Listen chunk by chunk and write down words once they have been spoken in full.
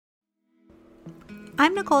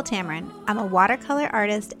I'm Nicole Tamarin. I'm a watercolor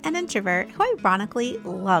artist and introvert who ironically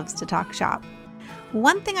loves to talk shop.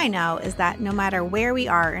 One thing I know is that no matter where we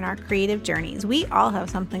are in our creative journeys, we all have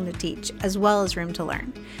something to teach as well as room to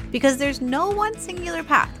learn, because there's no one singular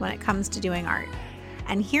path when it comes to doing art.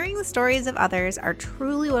 And hearing the stories of others are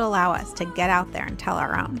truly what allow us to get out there and tell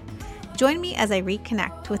our own. Join me as I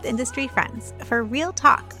reconnect with industry friends for real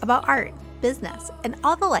talk about art, business, and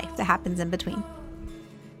all the life that happens in between.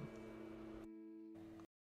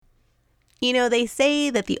 You know, they say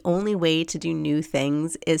that the only way to do new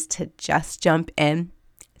things is to just jump in,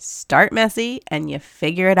 start messy, and you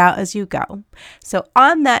figure it out as you go. So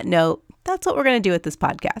on that note, that's what we're going to do with this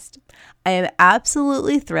podcast. I am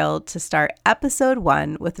absolutely thrilled to start episode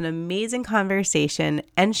 1 with an amazing conversation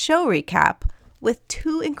and show recap with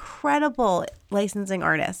two incredible licensing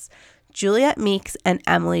artists, Juliet Meeks and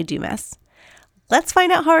Emily Dumas. Let's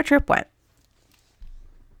find out how our trip went.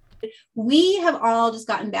 We have all just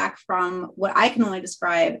gotten back from what I can only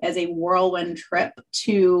describe as a whirlwind trip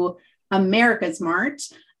to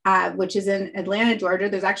Americasmart, which is in Atlanta, Georgia.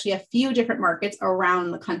 There's actually a few different markets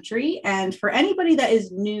around the country. And for anybody that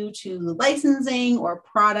is new to licensing or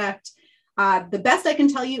product, the best I can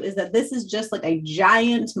tell you is that this is just like a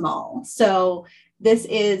giant mall. So this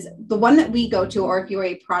is the one that we go to, or if you're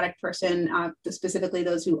a product person, specifically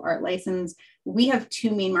those who are licensed, we have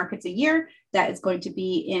 2 main markets a year. That is going to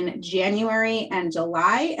be in January and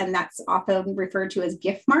July. And that's often referred to as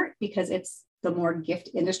gift mart because it's the more gift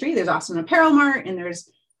industry. There's also an apparel mart and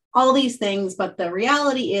there's all these things. But the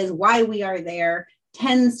reality is why we are there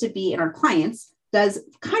tends to be, and our clients does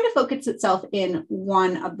kind of focus itself in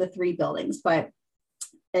one of the 3 buildings. But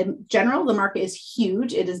in general, the market is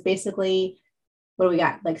huge. It is basically, what do we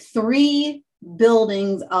got? Like 3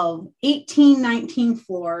 buildings of 18, 19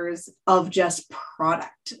 floors of just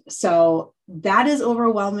product. So that is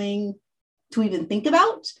overwhelming to even think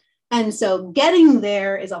about. And so getting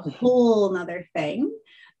there is a whole nother thing.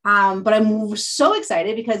 But I'm so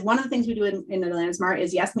excited because one of the things we do in Americasmart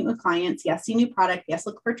is yes, meet with clients, yes, see new product, yes,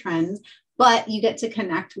 look for trends, but you get to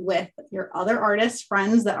connect with your other artists,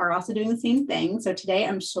 friends that are also doing the same thing. So today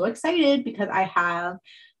I'm so excited because I have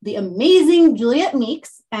the amazing Juliet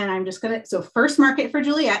Meeks, and I'm just so first market for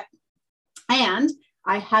Juliet, and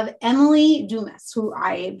I have Emily Dumas, who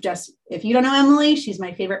if you don't know Emily, she's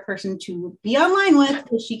my favorite person to be online with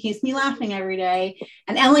because she keeps me laughing every day.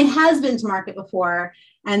 And Emily has been to market before.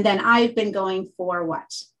 And then I've been going for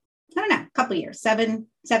what? I don't know, a couple of years, seven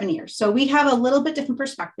years. So we have a little bit different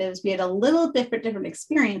perspectives. We had a little different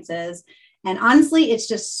experiences. And honestly, it's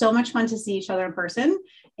just so much fun to see each other in person.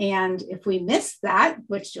 And if we miss that,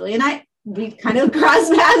 which Julie and I, we kind of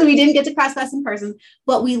crossed paths, we didn't get to cross paths in person,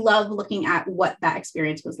 but we love looking at what that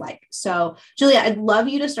experience was like. So Julia, I'd love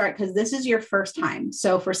you to start because this is your first time.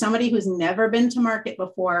 So for somebody who's never been to market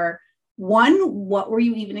before, one, what were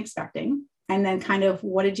you even expecting? And then kind of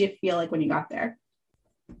what did you feel like when you got there?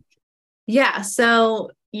 Yeah,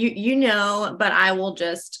 so you know, but I will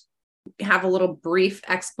just have a little brief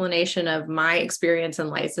explanation of my experience in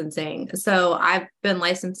licensing. So I've been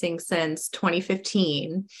licensing since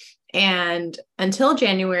 2015. And until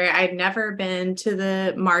January, I'd never been to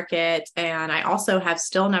the market. And I also have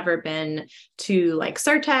still never been to like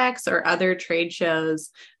Surtex or other trade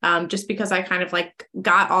shows, just because I kind of like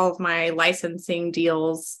got all of my licensing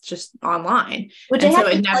deals just online. Which and I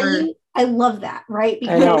have to tell you, I love that, right?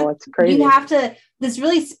 Because I know, it's crazy. You have to, this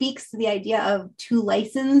really speaks to the idea of to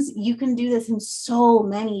license. You can do this in so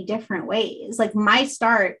many different ways. Like my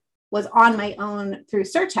start was on my own through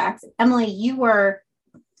Surtex. Emily, you were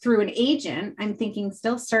through an agent. I'm thinking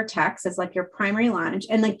still Surtex as like your primary launch.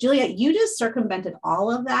 And like Juliet, you just circumvented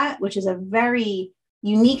all of that, which is a very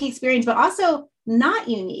unique experience, but also not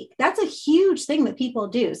unique. That's a huge thing that people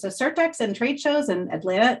do. So Surtex and trade shows and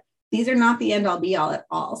Atlanta, these are not the end all be all at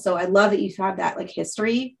all. So I love that you have that like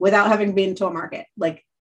history without having been to a market. Like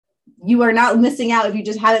you are not missing out if you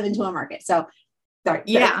just haven't been to a market. So sorry.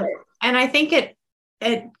 Yeah. And I think it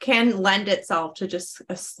can lend itself to just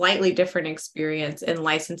a slightly different experience in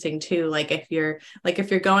licensing too. Like if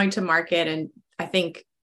you're going to market, and I think,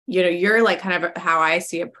 you know, you're like kind of how I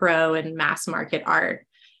see a pro in mass market art.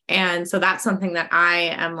 And so that's something that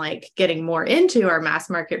I am like getting more into, our mass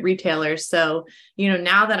market retailers. So, you know,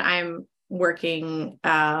 now that I'm working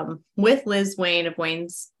with Liz Wayne of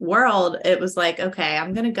Wayne's World, it was like, okay,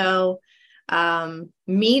 I'm going to go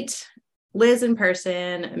meet Liz in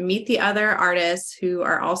person, meet the other artists who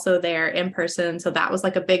are also there in person. So that was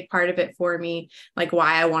like a big part of it for me, like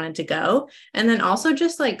why I wanted to go. And then also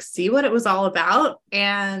just like see what it was all about.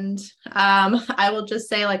 And I will just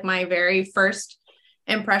say like my very first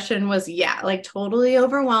impression was, like totally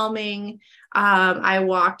overwhelming. I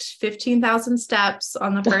walked 15,000 steps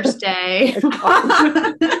on the first day.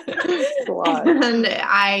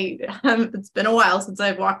 And it's been a while since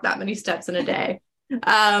I've walked that many steps in a day.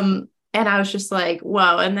 And I was just like,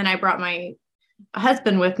 whoa. And then I brought my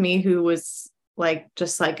husband with me, who was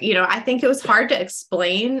just I think it was hard to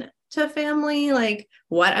explain to family, like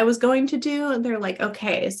what I was going to do. And they're like,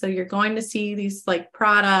 okay, so you're going to see these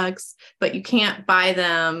products, but you can't buy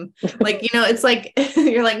them. It's like,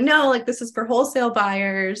 you're like, no, this is for wholesale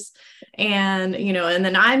buyers. And, and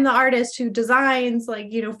then I'm the artist who designs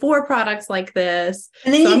for products like this.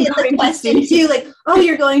 And then you get the question too, oh,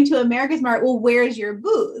 you're going to Americasmart. Well, where's your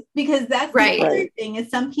booth? Because that's the other thing is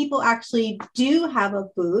some people actually do have a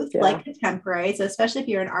booth, like a temporary. So especially if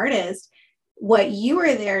you're an artist, what you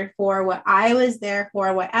were there for, what I was there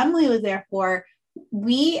for, what Emily was there for,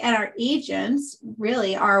 we and our agents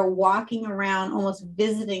really are walking around almost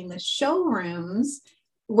visiting the showrooms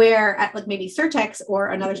where at maybe Surtex or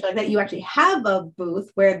another show like that, you actually have a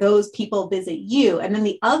booth where those people visit you. And then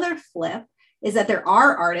the other flip is that there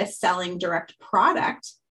are artists selling direct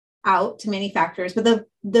product out to manufacturers. But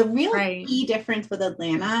the real key difference with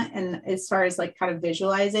Atlanta, and as far as kind of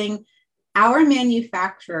visualizing, our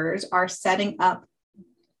manufacturers are setting up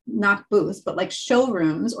not booths, but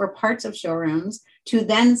showrooms or parts of showrooms to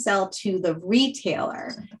then sell to the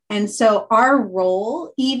retailer. And so our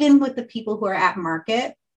role, even with the people who are at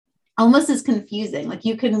market, almost is confusing.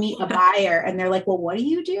 You can meet a buyer and they're like, well, what do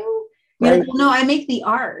you do? You're like, well, no, I make the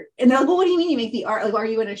art. And they're like, well, what do you mean you make the art? Are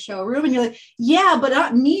you in a showroom? And you're like, yeah, but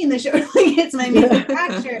not me in the showroom. It's my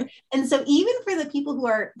manufacturer. And so even for the people who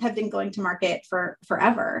have been going to market for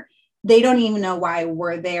forever, they don't even know why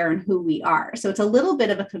we're there and who we are. So it's a little bit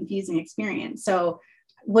of a confusing experience. So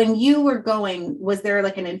when you were going, was there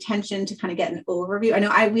an intention to kind of get an overview? I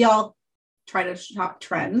know we all try to shop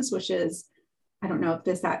trends, which is, I don't know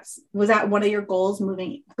if was that one of your goals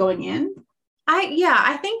going in?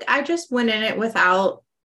 I think I just went in it without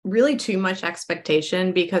really too much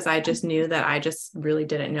expectation because I just knew that I just really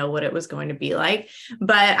didn't know what it was going to be like.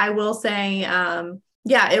 But I will say,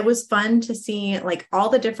 it was fun to see all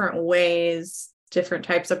the different ways, different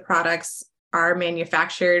types of products are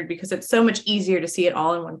manufactured because it's so much easier to see it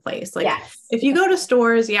all in one place. If you go to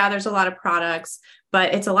stores, there's a lot of products,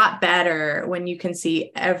 but it's a lot better when you can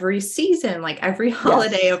see every season, every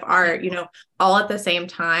holiday of art, all at the same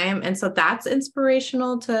time. And so that's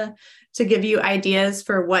inspirational to give you ideas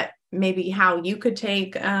for maybe how you could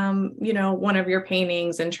take, one of your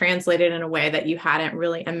paintings and translate it in a way that you hadn't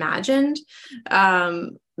really imagined.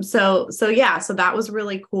 So that was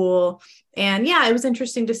really cool. And it was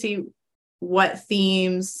interesting to see what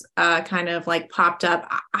themes kind of popped up.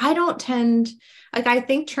 I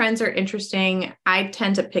think trends are interesting. I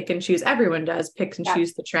tend to pick and choose. Everyone does pick and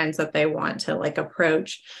choose the trends that they want to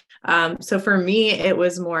approach. So for me, it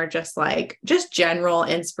was more just general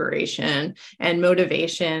inspiration and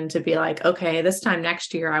motivation to be okay, this time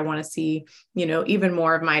next year, I want to see, even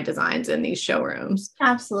more of my designs in these showrooms.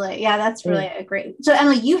 Absolutely. Yeah, that's really a great. So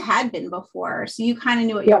Emily, you had been before, so you kind of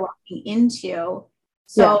knew what you're walking into.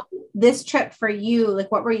 So this trip for you,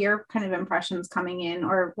 what were your kind of impressions coming in,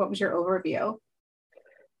 or what was your overview?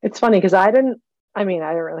 It's funny because I didn't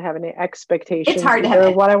really have any expectations. It's hard to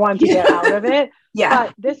have what I wanted to get out of it.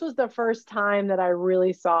 But this was the first time that I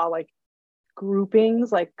really saw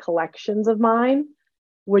groupings, collections of mine,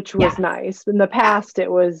 which was nice. In the past,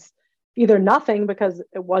 it was either nothing because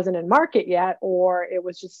it wasn't in market yet, or it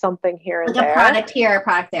was just something here and there. A product here, a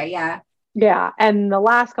product there. Yeah. Yeah. And the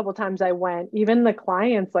last couple of times I went, even the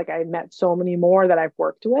clients, I met so many more that I've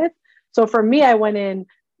worked with. So for me, I went in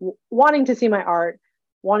wanting to see my art,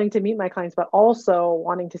 wanting to meet my clients, but also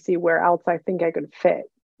wanting to see where else I think I could fit.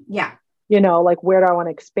 Yeah. Where do I want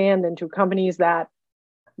to expand into companies that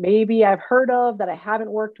maybe I've heard of that I haven't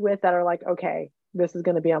worked with that are okay, this is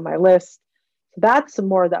going to be on my list. That's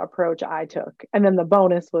more the approach I took. And then the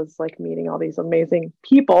bonus was meeting all these amazing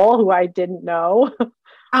people who I didn't know.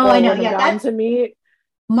 Oh, I know. Yeah. That's to meet.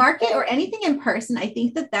 Market or anything in person. I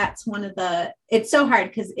think that's one of it's so hard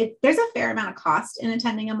because there's a fair amount of cost in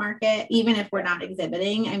attending a market, even if we're not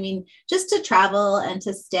exhibiting. I mean, just to travel and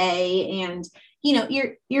to stay and,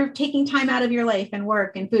 you're taking time out of your life and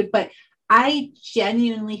work and food. But I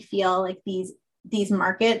genuinely feel these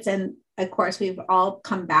markets, and of course, we've all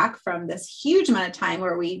come back from this huge amount of time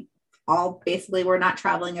where we all basically were not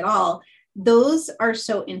traveling at all. Those are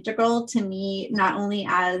so integral to me, not only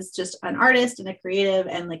as just an artist and a creative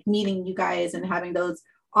and meeting you guys and having those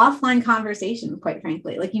offline conversations, quite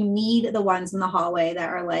frankly, you need the ones in the hallway that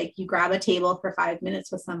are you grab a table for 5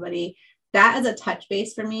 minutes with somebody that as a touch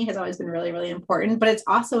base for me has always been really, really important. But it's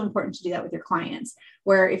also important to do that with your clients,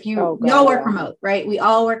 where if you all work remote, right? We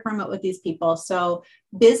all work remote with these people. So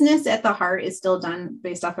business at the heart is still done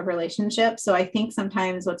based off of relationships. So I think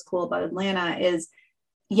sometimes what's cool about Atlanta is,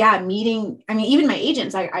 meeting. I mean, even my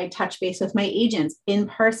agents, I touch base with my agents in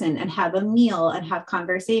person and have a meal and have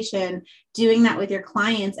conversation, doing that with your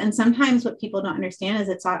clients. And sometimes what people don't understand is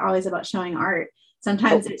it's not always about showing art.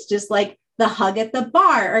 Sometimes it's just like the hug at the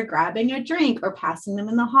bar or grabbing a drink or passing them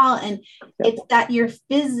in the hall. And it's that you're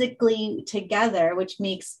physically together, which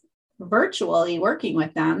makes virtually working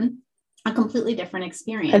with them a completely different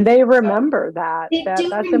experience. And they remember that's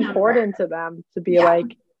important to them, to be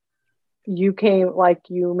like, you came, like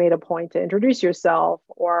you made a point to introduce yourself,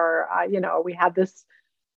 or, we had this,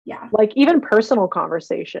 like even personal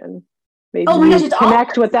conversation, maybe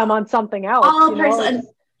connect with them on something else.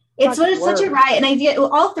 It's such a right. And I get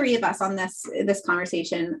all three of us on this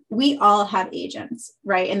conversation, we all have agents,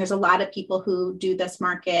 right? And there's a lot of people who do this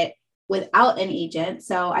market without an agent.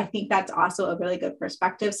 So I think that's also a really good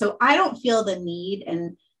perspective. So I don't feel the need,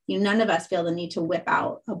 and none of us feel the need to whip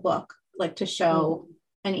out a book, like to show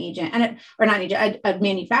an agent a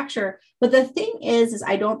manufacturer. But the thing is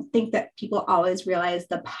I don't think that people always realize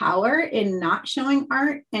the power in not showing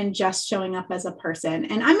art and just showing up as a person.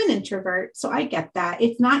 And I'm an introvert, so I get that.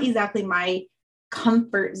 It's not exactly my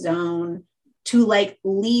comfort zone to like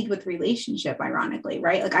lead with relationship, ironically,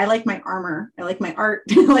 right? Like I like my armor, I like my art,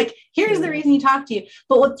 like here's the reason you talk to you.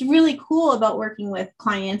 But what's really cool about working with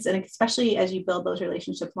clients, and especially as you build those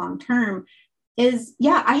relationships long-term, is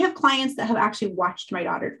I have clients that have actually watched my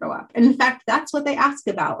daughter grow up. And in fact, that's what they ask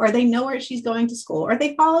about, or they know where she's going to school, or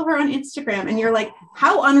they follow her on Instagram. And you're like,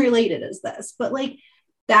 how unrelated is this? But like,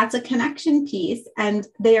 that's a connection piece, and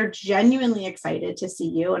they are genuinely excited to see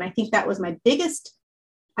you. And I think that was my biggest,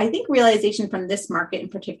 realization from this market in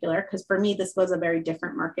particular, because for me, this was a very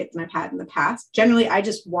different market than I've had in the past. Generally, I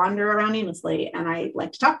just wander around aimlessly and I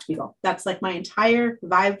like to talk to people. That's like my entire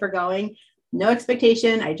vibe for going. No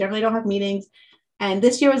expectation. I generally don't have meetings. And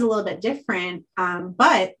this year was a little bit different.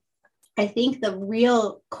 But I think the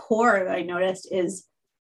real core that I noticed is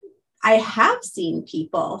I have seen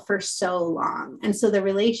people for so long. And so the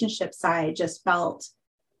relationship side just felt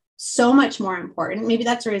so much more important. Maybe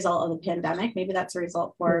that's a result of the pandemic. Maybe that's a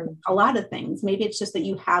result for a lot of things. Maybe it's just that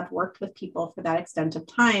you have worked with people for that extent of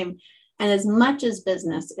time. And as much as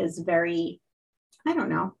business is very, I don't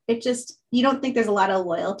know, it just, you don't think there's a lot of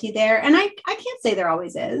loyalty there. And I can't say there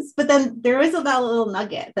always is, but then there is that little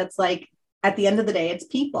nugget that's like, at the end of the day, it's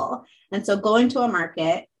people. And so going to a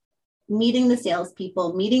market, meeting the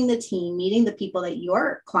salespeople, meeting the team, meeting the people that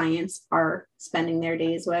your clients are spending their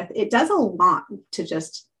days with, it does a lot to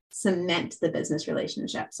just cement the business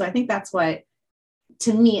relationship. So I think that's what,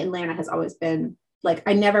 to me, Atlanta has always been like,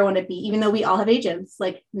 I never want to be, even though we all have agents,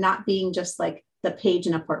 like not being just like the page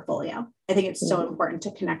in a portfolio. I think it's so important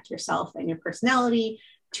to connect yourself and your personality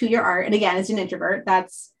to your art. And again, as an introvert,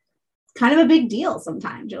 that's kind of a big deal.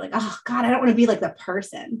 Sometimes you're like, oh God, I don't want to be like the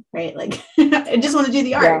person, right? Like I just want to do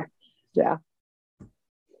the art. Yeah.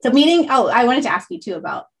 So I wanted to ask you too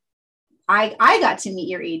about, I got to meet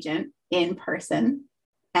your agent in person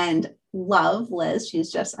and love Liz. She's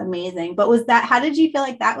just amazing. But how did you feel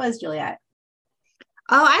like that was, Juliet?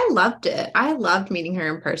 Oh, I loved it. I loved meeting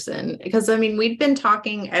her in person because we'd been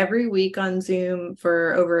talking every week on Zoom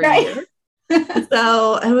for over a year.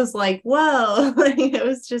 So I was like, whoa,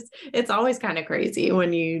 it's always kind of crazy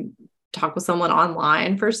when you talk with someone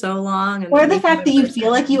online for so long. And or the fact that you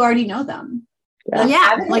feel like you already know them.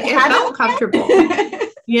 Yeah. Like it felt comfortable.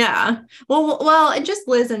 Yeah. Well, and just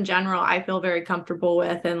Liz in general, I feel very comfortable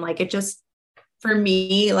with. And like, it just, for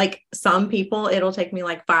me, like some people, it'll take me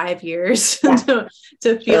like 5 years to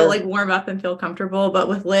feel like warm up and feel comfortable. But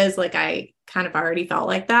with Liz, like I kind of already felt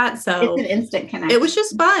like that. So it's an instant connection. It was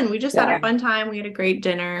just fun. We just had a fun time. We had a great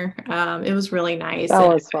dinner. It was really nice. That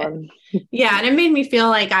was fun. Yeah. And it made me feel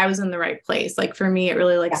like I was in the right place. Like for me, it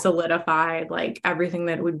really like solidified like everything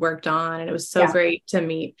that we'd worked on. And it was so great to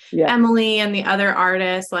meet Emily and the other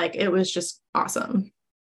artists. Like it was just awesome.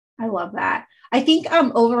 I love that. I think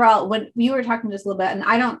overall, when you were talking just a little bit, and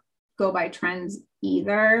I don't go by trends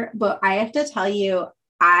either, but I have to tell you,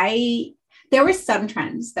 there were some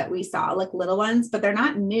trends that we saw, like little ones, but they're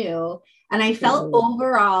not new. And I felt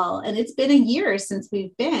overall, and it's been a year since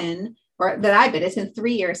we've been, or that I've been, it's been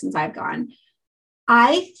 3 years since I've gone.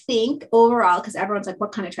 I think overall, because everyone's like,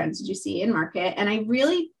 what kind of trends did you see in market? And I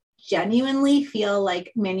really genuinely feel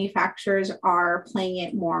like manufacturers are playing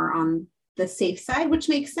it more on the safe side, which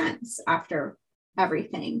makes sense after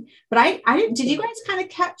everything. But did you guys kind of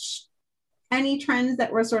catch any trends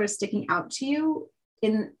that were sort of sticking out to you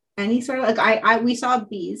in any sort of we saw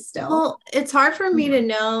bees still. Well, it's hard for me to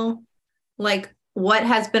know like what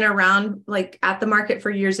has been around like at the market for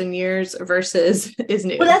years and years versus is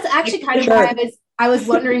new. Well, that's actually kind of why I was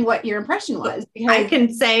wondering what your impression was, because I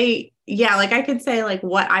can say, I could say like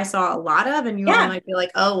what I saw a lot of, and you all might be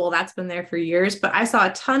like, oh, well, that's been there for years. But I saw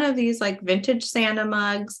a ton of these like vintage Santa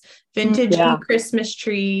mugs, vintage Christmas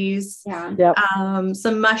trees,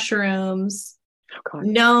 some mushrooms,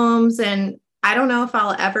 gnomes, and I don't know if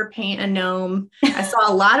I'll ever paint a gnome. I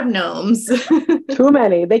saw a lot of gnomes. Too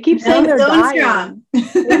many. They keep saying they're dying. They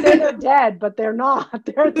say they're dead, but they're not.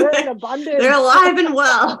 They're in abundance. They're alive and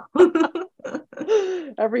well.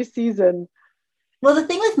 Every season. Well, the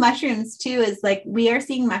thing with mushrooms too is like we are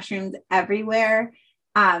seeing mushrooms everywhere.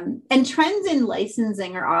 And trends in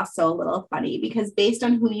licensing are also a little funny because based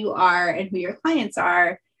on who you are and who your clients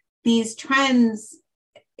are, these trends,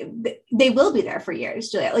 they will be there for years,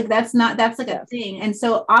 Juliet. Like that's like a thing. And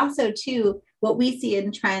so also too, what we see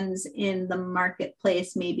in trends in the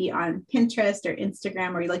marketplace, maybe on Pinterest or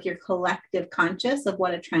Instagram, or like your collective conscious of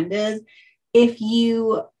what a trend is. If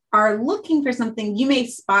you are looking for something, you may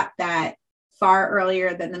spot that far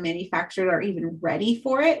earlier than the manufacturers are even ready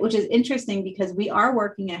for it, which is interesting because we are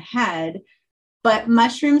working ahead. But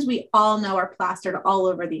mushrooms, we all know, are plastered all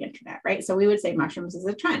over the internet, right? So we would say mushrooms is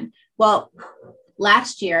a trend. Well,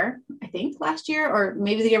 last year, or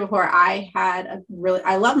maybe the year before, I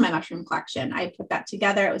love my mushroom collection. I put that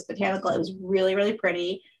together. It was botanical. It was really, really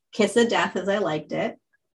pretty. Kiss of death as I liked it.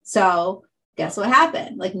 So guess what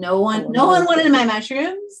happened? Like no one wanted my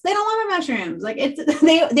mushrooms. They don't want my mushrooms. Like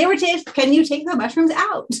they were can you take the mushrooms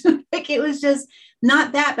out? Like it was just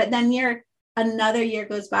not that. But then another year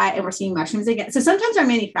goes by and we're seeing mushrooms again. So sometimes our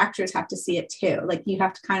manufacturers have to see it too. Like you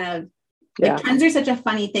have to kind of, like trends are such a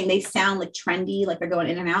funny thing. They sound like trendy, like they're going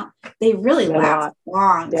in and out. They really last a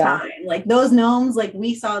long time. Like those gnomes, like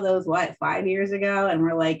we saw those 5 years ago, and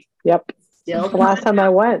we're like, still the last time I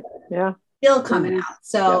went, still coming out.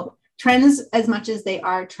 So trends, as much as they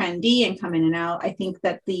are trendy and come in and out, I think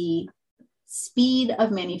that the speed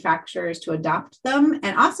of manufacturers to adopt them,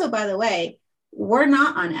 and also, by the way, we're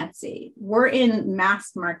not on Etsy. We're in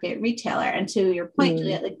mass market retailer. And to your point,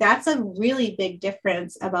 Juliet, like that's a really big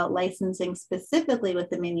difference about licensing specifically with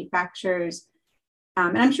the manufacturers.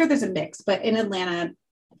 And I'm sure there's a mix, but in Atlanta,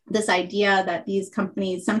 this idea that these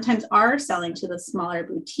companies sometimes are selling to the smaller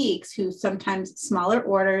boutiques who sometimes smaller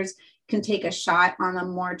orders can take a shot on a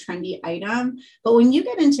more trendy item. But when you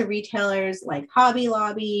get into retailers like Hobby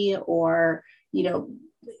Lobby or,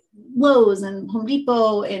 Lowe's and Home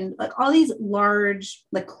Depot and like all these large,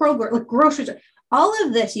 like Kroger, like groceries, all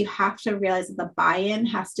of this, you have to realize that the buy-in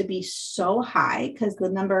has to be so high because the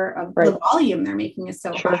number of the volume they're making is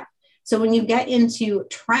so high. So when you get into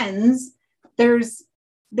trends, there's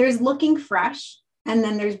looking fresh and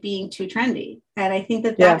then there's being too trendy. And I think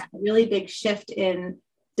that that's a really big shift in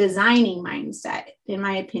designing mindset, in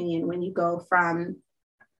my opinion, when you go from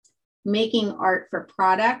making art for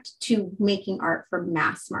product to making art for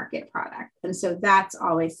mass market product. And so that's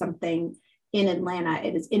always something in Atlanta.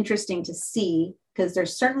 It is interesting to see because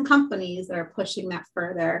there's certain companies that are pushing that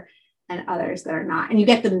further and others that are not. And you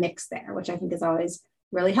get the mix there, which I think is always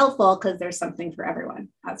really helpful because there's something for everyone,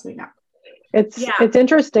 as we know. It's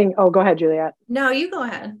interesting. Oh, go ahead, Juliet. No, you go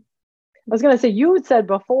ahead. I was going to say, you had said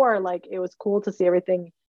before, like it was cool to see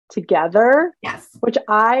everything together. Yes. Which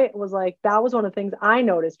I was like, that was one of the things I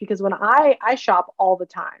noticed because when I shop all the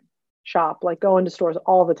time, like go into stores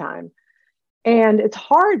all the time. And it's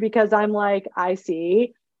hard because I'm like, I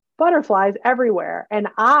see butterflies everywhere. And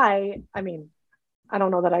I mean, I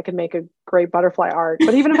don't know that I could make a great butterfly art,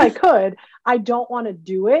 but even if I could, I don't want to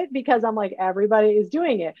do it because I'm like, everybody is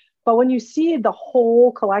doing it. But when you see the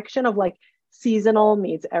whole collection of like seasonal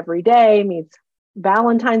meets everyday meets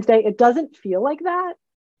Valentine's Day, it doesn't feel like that.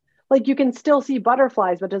 Like you can still see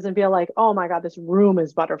butterflies, but it doesn't feel like, oh my God, this room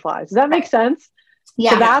is butterflies. Does that make sense?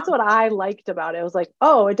 Yeah. So that's what I liked about it. I was like,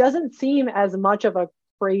 oh, it doesn't seem as much of a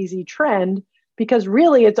crazy trend because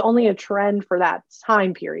really it's only a trend for that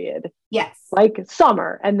time period. Yes. Like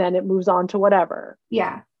summer, and then it moves on to whatever.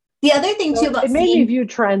 Yeah. The other thing too about it made me view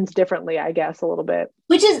trends differently, I guess, a little bit.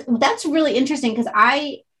 That's really interesting because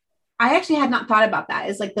I actually had not thought about that.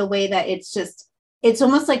 It's like the way that it's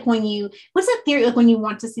almost like what's that theory? Like when you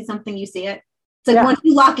want to see something, you see it. It's like once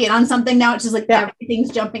you lock in on something, now it's just like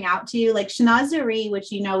everything's jumping out to you. Like Chinoiserie, which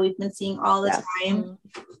we've been seeing all the time.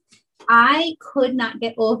 I could not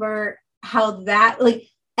get over how that, like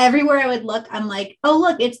everywhere I would look, I'm like, oh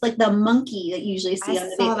look, it's like the monkey that you usually see on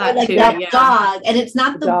the video, like too, that dog, and it's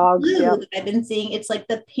not the blue that I've been seeing. It's like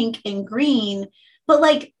the pink and green, but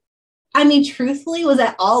like I mean, truthfully, was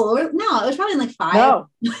that all over? No, it was probably like 5. No.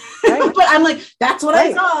 Right. But I'm like, that's what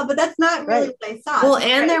Right. I saw, but that's not really Right. what I saw. Well, So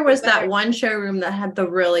and there it was better. that one showroom that had the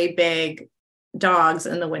really big dogs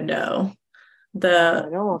in the window. The I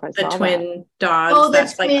don't know if I the saw twin dogs. Oh, the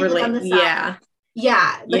that's like twins really on the side. yeah.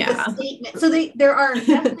 Yeah, like Yeah. the statement. So there are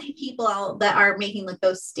definitely people out that are making like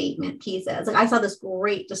those statement pieces. Like I saw this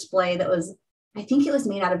great display that was, I think it was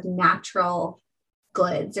made out of natural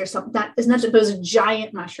goods or something. That is not, but it was a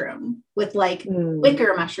giant mushroom with like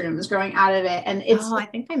wicker mushrooms growing out of it. And it's, I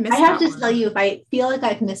think I missed. I have that to one. tell you, if I feel like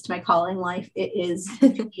I've missed my calling life, it is to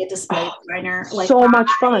be a display designer. Like so much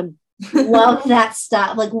fun. Love that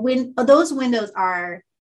stuff. Like when those windows are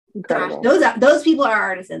Incredible. Gosh, those people are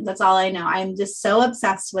artisans. That's all I know. I'm just so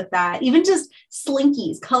obsessed with that. Even just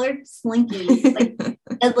slinkies, colored slinkies. Like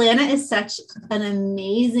Atlanta is such an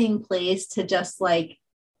amazing place to just like,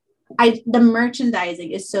 the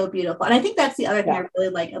merchandising is so beautiful. And I think that's the other thing I really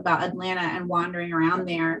like about Atlanta and wandering around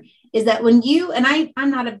there is that when you, and I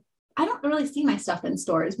don't really see my stuff in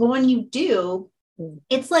stores, but when you do,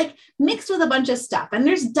 it's like mixed with a bunch of stuff and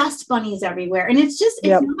there's dust bunnies everywhere. And it's just,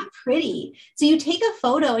 it's not pretty. So you take a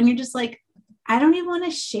photo and you're just like, I don't even want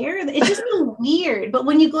to share. It's just so weird. But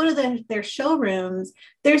when you go to their showrooms,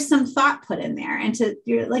 there's some thought put in there. And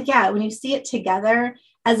you're like, yeah, when you see it together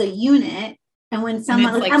as a unit, and when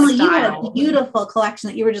someone like Emily, you had a beautiful collection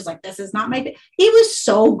that you were just like, this is not my, it was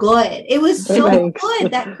so good. It was so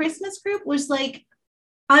good. That Christmas group was like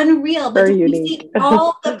unreal, but you see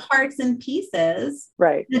all the parts and pieces,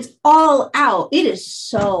 right? It's all out. It is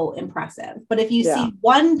so impressive. But if you see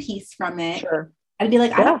one piece from it, I'd be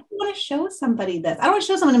like, I don't want to show somebody this. I don't want to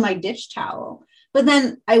show someone my dish towel. But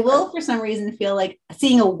then I will, for some reason, feel like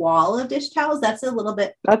seeing a wall of dish towels, that's a little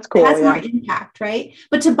bit, that's cool. That's more impact, right?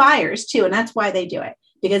 But to buyers too. And that's why they do it,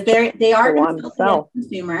 because they are going to sell to the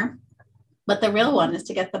consumer, but the real one is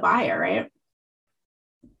to get the buyer, right?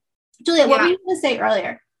 Juliet, what were you going to say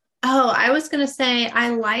earlier? Oh, I was going to say, I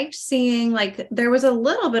liked seeing like there was a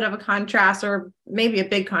little bit of a contrast or maybe a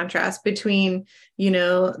big contrast between,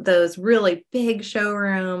 those really big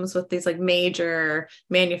showrooms with these like major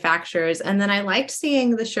manufacturers. And then I liked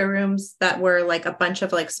seeing the showrooms that were like a bunch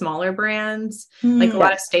of like smaller brands, like a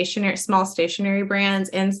lot of small stationery brands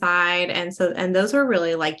inside. And those were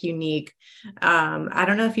really like unique. I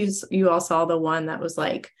don't know if you all saw the one that was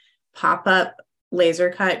like pop-up laser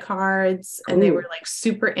cut cards and they were like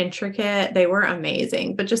super intricate. They were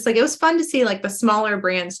amazing, but just like it was fun to see like the smaller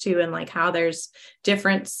brands too, and like how there's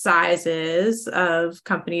different sizes of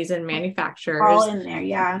companies and manufacturers all in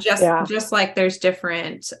there. Just like there's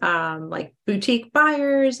different like boutique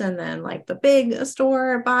buyers and then like the big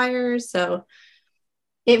store buyers. So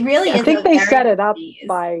it really is. I think they set it up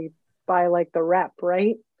by like the rep,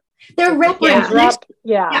 right? They're rep.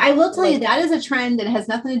 Yeah. I will tell you that is a trend that has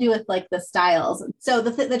nothing to do with like the styles. So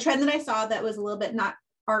the trend that I saw that was a little bit not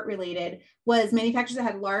art related was manufacturers that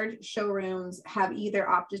had large showrooms have either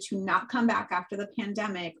opted to not come back after the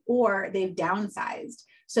pandemic or they've downsized.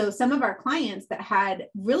 So some of our clients that had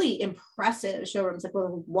really impressive showrooms, like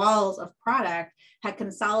with walls of product, had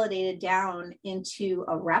consolidated down into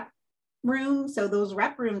a rep room. So those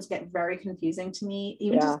rep rooms get very confusing to me,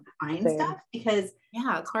 even just to find stuff, because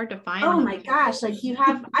it's hard to find. Oh my gosh. Like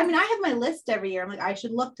I have my list every year. I'm like, I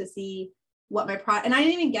should look to see what my product, and I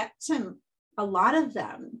didn't even get to a lot of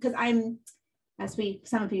them because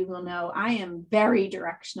some of you will know, I am very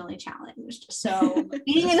directionally challenged. So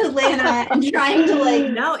being in Atlanta and trying to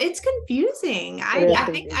no, it's confusing. I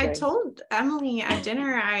think I told Emily at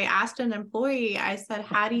dinner, I asked an employee, I said,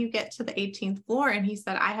 how do you get to the 18th floor? And he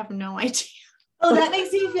said, I have no idea. Oh, that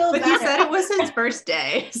makes me feel better. He said it was his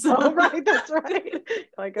birthday. So. Oh, right, that's right.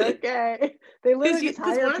 Like, okay. They literally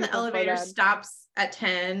because one of the elevators stops at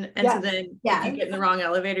 10. And so then if you get in the wrong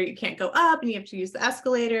elevator, you can't go up and you have to use the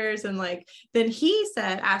escalators. And like, then he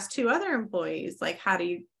asked 2 other employees, like, how do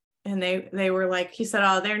you, and they were like, he said,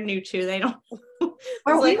 oh, they're new too. They don't.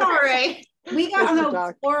 Or like, all right. We got on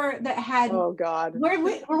a floor that had, oh God, were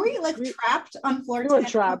we like trapped on floor 10? We were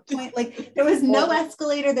trapped. Like there was no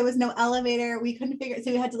escalator, there was no elevator. We couldn't figure it. So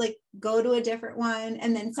we had to like go to a different one.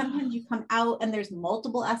 And then sometimes you come out and there's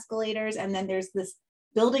multiple escalators. And then there's this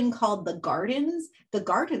building called the Gardens. The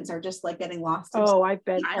Gardens are just like getting lost. I've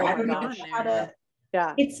been. I don't know how to.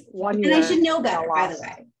 Yeah. It's one year. And I should know better, by the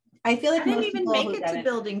way. I feel like I didn't even make it to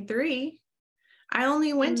building 3. I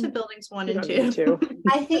only went to buildings 1 and 2.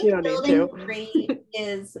 I think building 3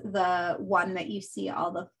 is the one that you see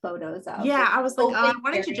all the photos of. Yeah, I was like, I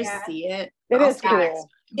wanted to just see it. It is cool.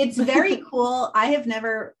 It's very cool. I've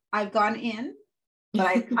gone in, but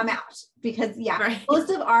I've come out because most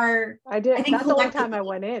of our. I did. That's the only time I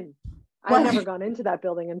went in. I've never gone into that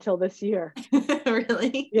building until this year.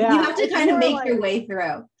 Really? Yeah. You have to kind of make your way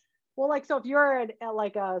through. Well, like, so if you're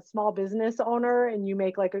like a small business owner and you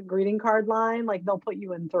make like a greeting card line, like they'll put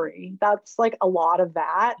you in 3. That's like a lot of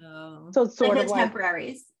that. Oh. So it's sort like of the like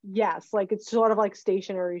temporaries. yes, like it's sort of like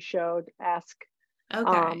stationery show-esque.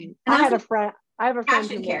 Okay. I have a friend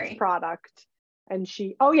who makes carry. product, and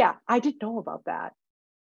oh yeah, I didn't know about that.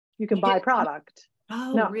 You can buy product.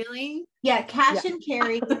 Oh, no. Really? Yeah, cash and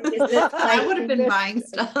carry is this I would have been buying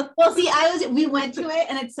stuff. Well, see, we went to it,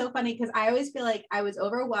 and it's so funny because I always feel like I was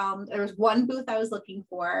overwhelmed. There was one booth I was looking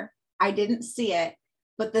for. I didn't see it.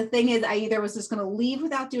 But the thing is, I either was just going to leave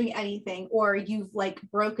without doing anything, or you've like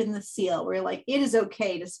broken the seal where you're like, it is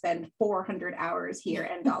okay to spend 400 hours here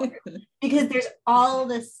and dollars because there's all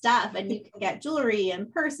this stuff, and you can get jewelry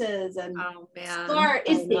and purses and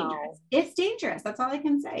it's dangerous. It's dangerous. That's all I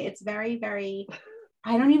can say. It's very, very,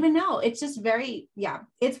 I don't even know. It's just very,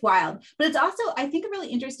 it's wild. But it's also, I think, really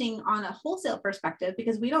interesting on a wholesale perspective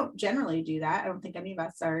because we don't generally do that. I don't think any of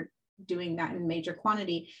us are doing that in major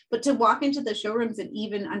quantity, but to walk into the showrooms and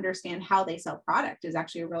even understand how they sell product is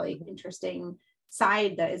actually a really interesting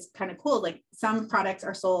side that is kind of cool. Like some products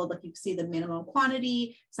are sold, like you see the minimum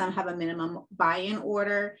quantity, some have a minimum buy-in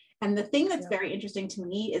order. And the thing that's very interesting to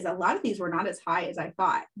me is a lot of these were not as high as I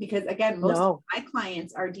thought, because again, most of my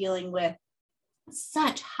clients are dealing with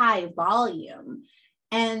such high volume.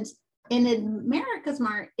 And in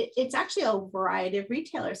Americasmart, it's actually a variety of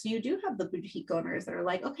retailers. So you do have the boutique owners that are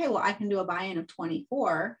like, okay, well, I can do a buy-in of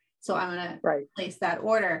 24. So I'm going to place that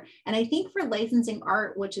order. And I think for licensing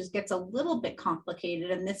art, which gets a little bit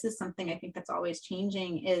complicated, and this is something I think that's always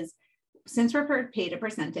changing, is since we're paid a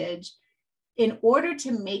percentage, in order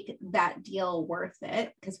to make that deal worth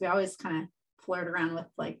it, because we always kind of flirt around with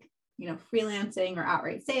like, freelancing or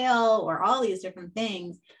outright sale or all these different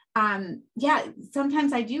things.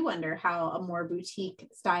 Sometimes I do wonder how a more boutique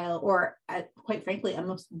style or quite frankly, a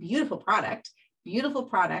most beautiful products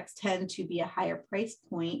tend to be a higher price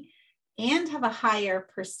point and have a higher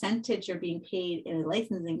percentage you're being paid in a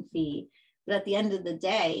licensing fee. But at the end of the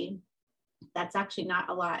day, that's actually not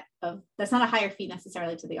that's not a higher fee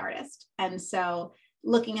necessarily to the artist. And so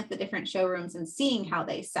looking at the different showrooms and seeing how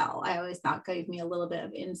they sell, I always thought gave me a little bit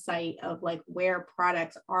of insight of like where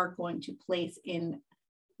products are going to place in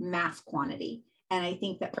mass quantity. And I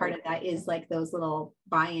think that part of that is like those little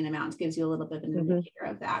buy-in amounts gives you a little bit of an indicator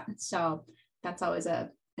of that. So that's always an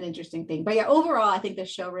interesting thing. But yeah, overall, I think the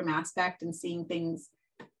showroom aspect and seeing things,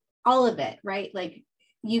 all of it, right? Like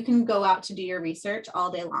you can go out to do your research all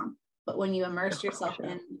day long, but when you immerse yourself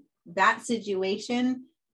in that situation,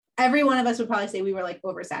 every one of us would probably say we were like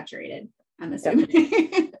oversaturated. I'm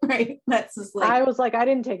assuming, right? That's just like, I was like, I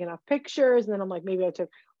didn't take enough pictures. And then I'm like, maybe I took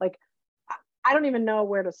like, I don't even know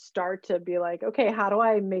where to start to be like, okay, how do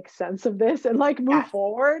I make sense of this and like move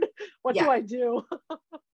forward? What do I do?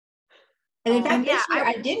 And in fact, this year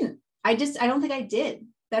I didn't. I don't think I did.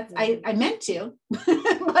 That's I meant to, but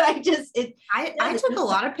I took a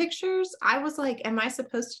lot of pictures. I was like, am I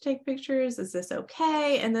supposed to take pictures? Is this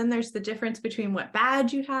okay? And then there's the difference between what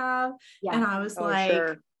badge you have. Yeah. And I was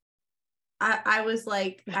I was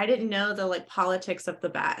like, I didn't know the like politics of the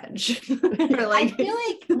badge. I feel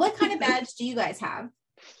like, what kind of badge do you guys have?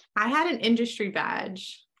 I had an industry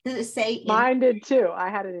badge. Does it say? Mine did too. I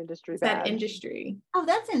had an industry badge. Said industry. Oh,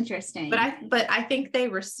 that's interesting. But I think they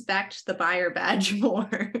respect the buyer badge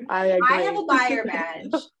more. I have a buyer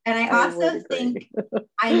badge, and I also think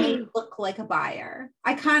I may look like a buyer.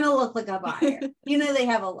 I kind of look like a buyer. They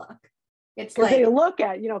have a look. It's like they look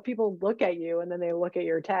at, people look at you and then they look at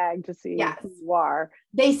your tag to see who you are.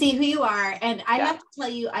 They see who you are. And I have to tell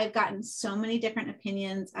you, I've gotten so many different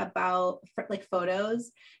opinions about like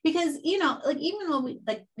photos because, like even when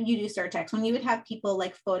you do StarTex, when you would have people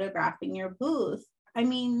like photographing your booth, I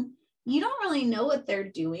mean, you don't really know what they're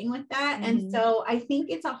doing with that. And so I think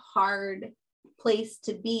it's a hard place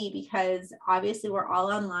to be because obviously we're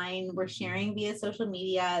all online, we're sharing via social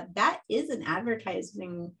media. That is an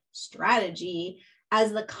advertising strategy.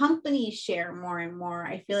 As the companies share more and more,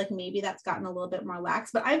 I feel like maybe that's gotten a little bit more lax,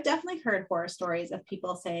 but I've definitely heard horror stories of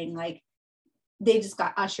people saying like they just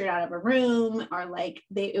got ushered out of a room or like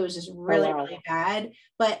it was just really, really bad.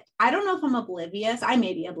 But I don't know if I'm oblivious. I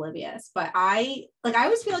may be oblivious, but I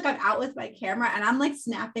always feel like I'm out with my camera and I'm like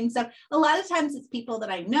snapping stuff. A lot of times it's people that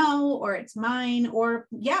I know or it's mine or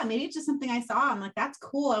maybe it's just something I saw. I'm like, that's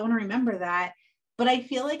cool. I want to remember that. But I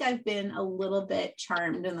feel like I've been a little bit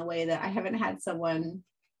charmed in the way that I haven't had someone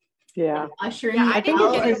ushering me. I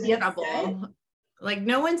didn't get in trouble. Like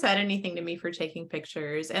no one said anything to me for taking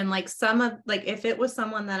pictures. And like some of like, if it was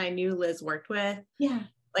someone that I knew Liz worked with,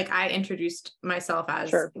 like I introduced myself as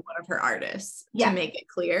Sure. one of her artists Yeah. to make it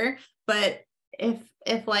clear. But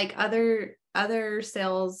if like other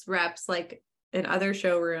sales reps, like in other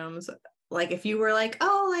showrooms, like if you were like,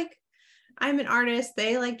 oh, like I'm an artist,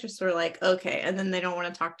 they like just were like, okay, and then they don't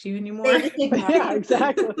want to talk to you anymore. They just ignore Yeah, you.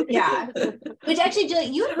 exactly. Yeah. Which actually,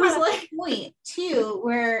 Juliet, you had I was brought up like- a point too,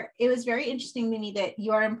 where it was very interesting to me that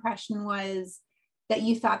your impression was that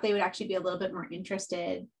you thought they would actually be a little bit more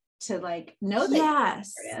interested to like know that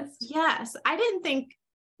Yes. you're an artist. Yes. I didn't think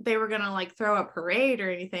they were gonna like throw a parade or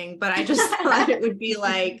anything, but I just thought it would be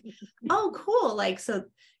like, oh, cool. Like, so,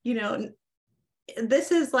 you know,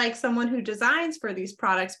 this is like someone who designs for these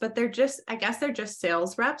products, but I guess they're just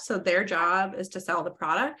sales reps. So their job is to sell the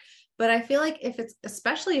product. But I feel like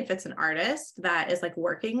especially if it's an artist that is like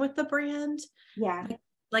working with the brand, Yeah.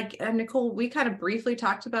 like Nicole, we kind of briefly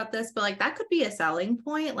talked about this, but like that could be a selling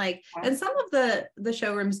point. Like, Yeah. and some of the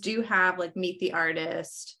showrooms do have like meet the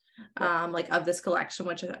artist, like of this collection,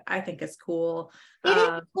 which I think is cool. It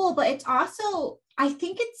is cool, but it's also, I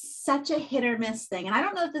think it's such a hit or miss thing. And I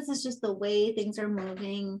don't know if this is just the way things are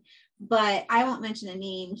moving, but I won't mention a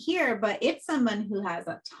name here, but it's someone who has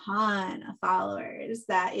a ton of followers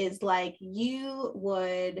that is like, you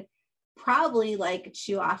would probably like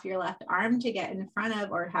chew off your left arm to get in front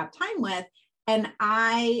of or have time with. And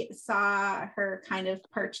I saw her kind of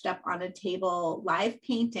perched up on a table live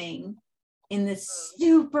painting in this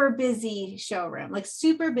super busy showroom, like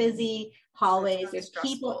super busy hallways. There's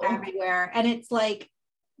people everywhere. And it's like,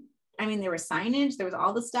 I mean, there was signage, there was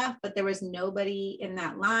all the stuff, but there was nobody in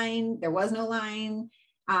that line. There was no line.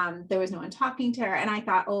 There was no one talking to her. And I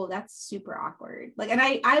thought, oh, that's super awkward. Like, and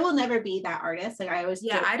I will never be that artist. Like I always,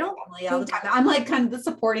 I don't Emily all the time. I'm like kind of the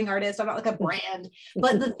supporting artist. I'm not like a brand,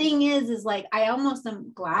 but the thing is like, I almost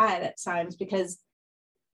am glad at times because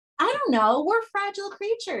I don't know, we're fragile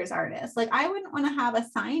creatures, artists. Like I wouldn't want to have a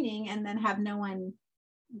signing and then have no one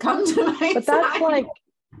come to my But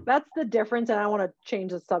that's the difference. And I want to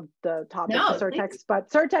change the topic No, to Surtex, but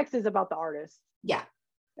Surtex is about the artist. Yeah.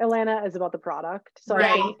 Atlanta is about the product. So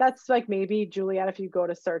Right. I think that's like maybe Juliet, if you go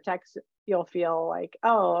to Surtex, you'll feel like,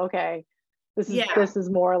 oh, okay, this is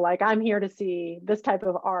more like I'm here to see this type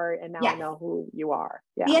of art, and now I know who you are.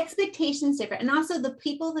 Yeah. The expectation's different. And also the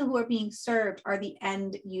people who are being served are the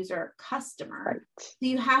end user customer. Right. So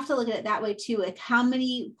you have to look at it that way too. Like how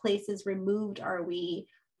many places removed are we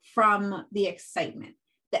from the excitement?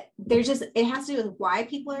 That there's just, it has to do with why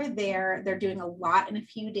people are there. They're doing a lot in a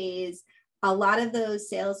few days. A lot of those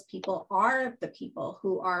salespeople are the people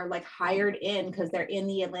who are like hired in because they're in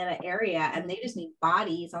the Atlanta area and they just need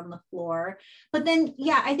bodies on the floor. But then,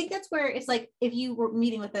 I think that's where it's like, if you were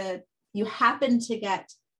meeting with you happen to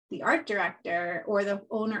get the art director or the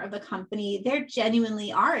owner of the company, they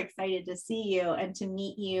genuinely are excited to see you and to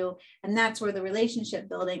meet you. And that's where the relationship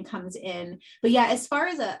building comes in. But as far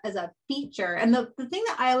as a feature, and the thing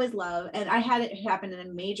that I always love, and I had it happen in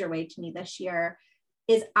a major way to me this year,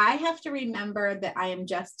 is I have to remember that I am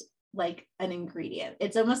just like an ingredient.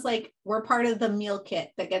 It's almost like we're part of the meal kit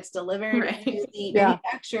that gets delivered to the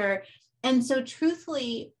manufacturer. And so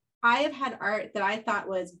truthfully, I have had art that I thought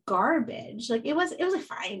was garbage. Like it was like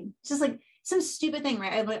fine. It's just like some stupid thing,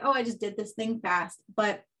 right? I'm like, oh, I just did this thing fast.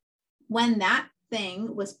 But when that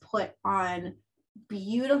thing was put on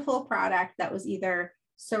beautiful product that was either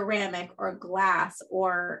ceramic or glass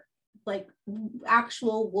or like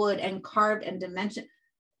actual wood and carved and dimension,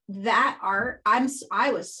 that art, I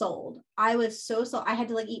was sold. I was so sold. I had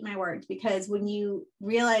to like eat my words, because when you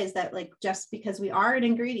realize that like just because we are an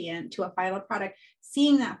ingredient to a final product,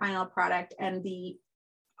 seeing that final product and the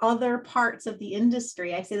other parts of the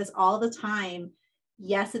industry, I say this all the time,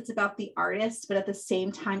 yes, it's about the artist, but at the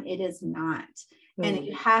same time it is not. And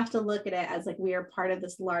you have to look at it as like we are part of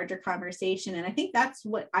this larger conversation. And I think that's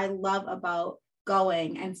what I love about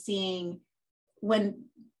going and seeing when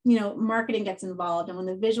marketing gets involved and when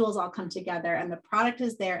the visuals all come together and the product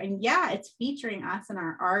is there, and it's featuring us and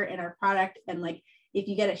our art and our product. And like, if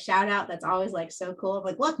you get a shout out, that's always like so cool. I'm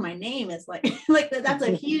like, look, my name is like, that's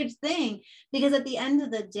a huge thing, because at the end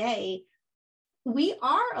of the day, we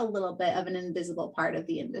are a little bit of an invisible part of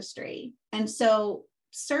the industry. And so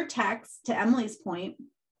Surtex, to Emily's point,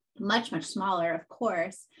 much, much smaller, of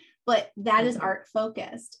course, but that is art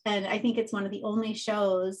focused. And I think it's one of the only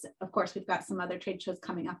shows, of course, we've got some other trade shows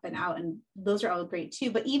coming up and out, and those are all great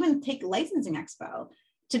too. But even take Licensing Expo,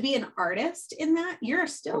 to be an artist in that, you're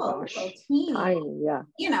still a little teeny, tiny,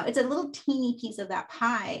 it's a little teeny piece of that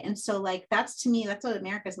pie. And so like, to me, that's what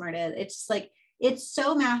Americasmart is. It's just like, it's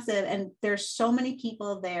so massive. And there's so many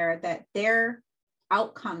people there that their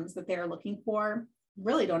outcomes that they're looking for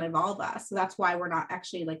really don't involve us. So that's why we're not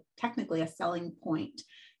actually like technically a selling point.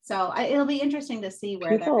 So it'll be interesting to see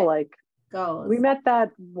where People that like goes. we met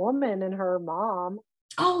that woman and her mom.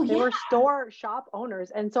 Oh, they yeah. were shop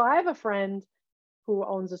owners. And so I have a friend who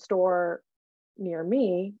owns a store near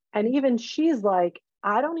me. And even she's like,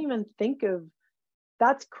 I don't even think of,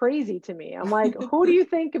 that's crazy to me. I'm like, who do you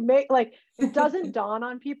think like, it doesn't dawn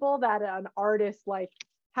on people that an artist like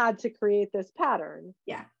had to create this pattern.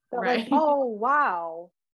 Yeah. That Right. like, oh, wow.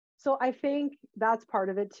 So I think that's part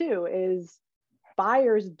of it too, is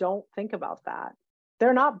buyers don't think about that.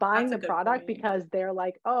 They're not buying That's a the good product point. because they're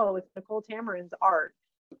like, oh, it's Nicole Tamarin's art.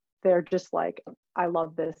 They're just like, I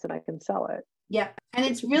love this and I can sell it. Yeah. And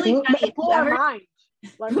it's really funny. If you, mind.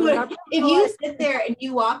 Like, if you sit there and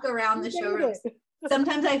you walk around the showrooms,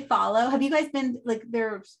 sometimes I follow. Have you guys been like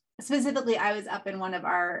there? Specifically, I was up in one of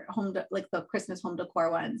our like the Christmas home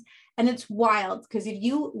decor ones, and it's wild because if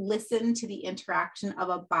you listen to the interaction of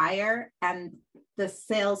a buyer and the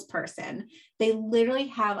salesperson, they literally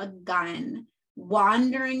have a gun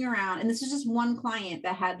wandering around. And this is just one client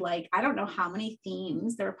that had like, I don't know how many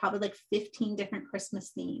themes. There were probably like 15 different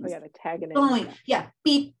Christmas themes. Oh yeah, the tagging going. Yeah,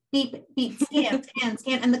 beep, beep, beep, scan, scan,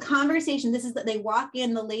 scan. And the conversation, this is that they walk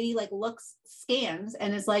in, the lady like looks, scans,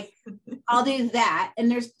 and is like, I'll do that. And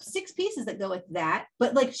there's 6 pieces that go with that,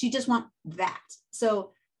 but like she just wants that.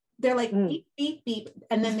 So they're like beep, beep, beep,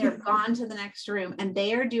 and then they're gone to the next room. And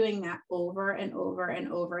they are doing that over and over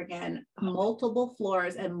and over again, multiple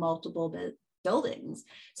floors and multiple buildings.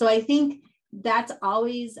 So I think that's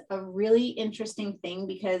always a really interesting thing,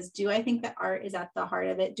 because do I think that art is at the heart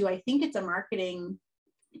of it? Do I think it's a marketing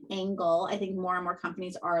angle? I think more and more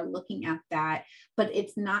companies are looking at that, but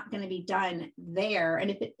it's not going to be done there.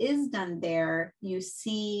 And if it is done there, you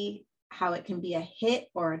see how it can be a hit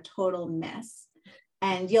or a total miss.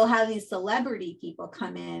 And you'll have these celebrity people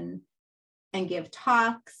come in and give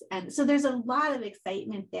talks. And so there's a lot of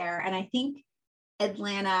excitement there. And I think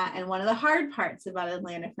Atlanta, and one of the hard parts about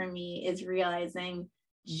Atlanta for me is realizing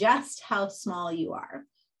just how small you are.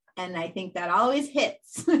 And I think that always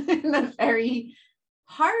hits in a very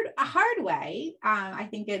hard way. I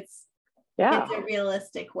think it's a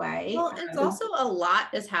realistic way. Well, it's also a lot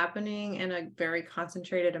is happening in a very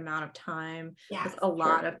concentrated amount of time with a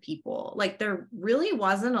lot of people. Like there really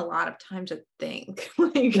wasn't a lot of time to think.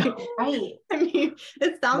 Like, right. I mean,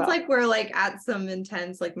 it sounds like we're like at some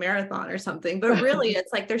intense like marathon or something, but really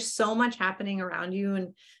it's like there's so much happening around you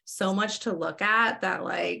and so much to look at that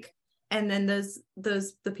like, and then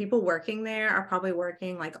the people working there are probably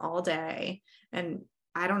working like all day, and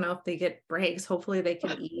I don't know if they get breaks. Hopefully they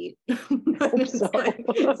can eat. But it's like,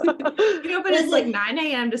 but it's like 9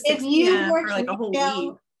 a.m. to 6 p.m. for like a whole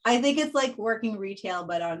week. I think it's like working retail,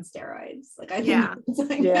 but on steroids. Like I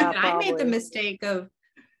think and I made the mistake of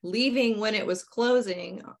leaving when it was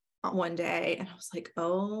closing one day. And I was like,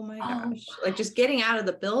 oh my gosh, like just getting out of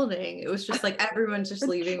the building. It was just like, everyone's just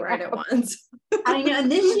leaving right at once. I know.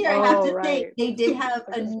 And this year I have to say, they did have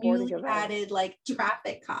a newly added like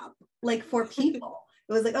traffic cop, like for people.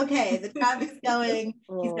 It was like, okay, the traffic's going,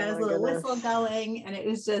 he's got his little whistle going. And it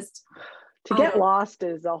was just to get lost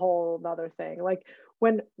is a whole other thing. Like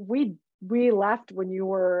when we left, when you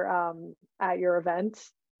were at your event,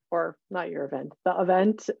 or not your event, the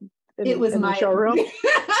event it was in my the showroom.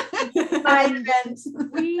 My event.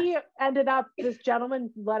 We ended up, this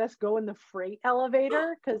gentleman let us go in the freight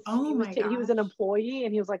elevator because he was an employee,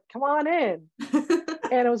 and he was like, come on in.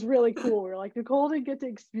 And it was really cool. We were like, Nicole didn't get to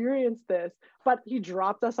experience this, but he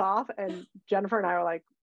dropped us off, and Jennifer and I were like,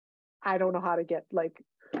 I don't know how to get, like,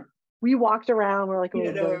 we walked around. We're like,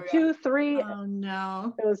 2, 3. Oh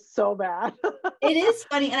no. It was so bad. It is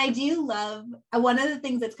funny. And I do love, one of the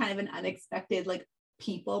things that's kind of an unexpected, like,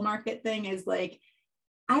 people market thing is like,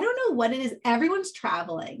 I don't know what it is. Everyone's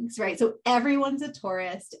traveling, right? So everyone's a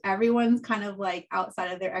tourist. Everyone's kind of like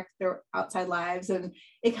outside of their outside lives. And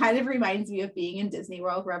it kind of reminds me of being in Disney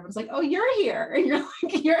World, where everyone's like, oh, you're here. And you're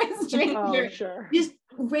like, you're a stranger. Oh, sure. Just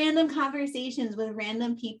random conversations with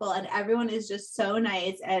random people. And everyone is just so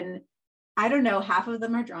nice. And I don't know, half of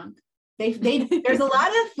them are drunk. There's a lot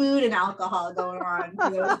of food and alcohol going on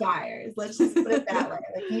for those buyers. Let's just put it that way.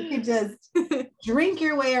 Like you could just drink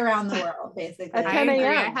your way around the world, basically. At 10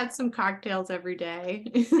 a.m. I had some cocktails every day.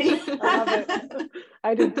 I love it.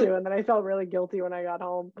 I did too. And then I felt really guilty when I got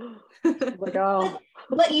home. Like, oh.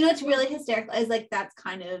 But you know what's really hysterical is like that's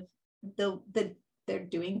kind of they're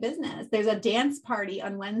doing business. There's a dance party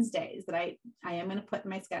on Wednesdays that I am going to put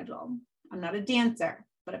in my schedule. I'm not a dancer,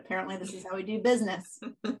 but apparently this is how we do business.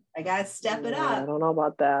 I gotta step it up. I don't know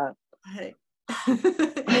about that.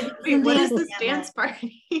 Wait, what is this dance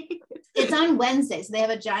party? It's on Wednesday. So they have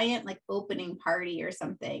a giant like opening party or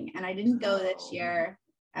something. And I didn't go this year.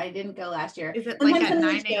 I didn't go last year. Is it like at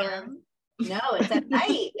 9 a.m.? No, it's at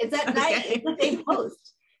night. It's at night. Okay. It's what they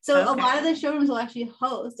host. So a lot of the showrooms will actually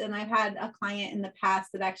host. And I've had a client in the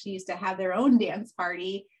past that actually used to have their own dance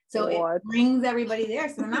party. So it brings everybody there.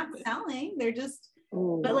 So they're not selling. They're just,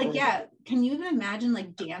 but like, yeah, can you even imagine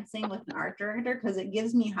like dancing with an art director? Because it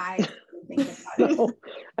gives me highs. No,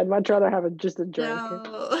 I'd much rather have just a drink.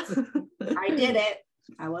 No. I did it.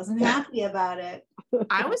 I wasn't happy about it.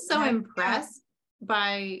 I was so impressed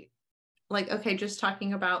by like, okay, just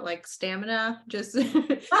talking about like stamina, just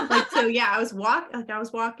like, so yeah, I was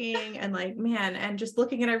walking and like, man, and just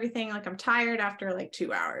looking at everything, like I'm tired after like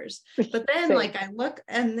 2 hours, but then like I look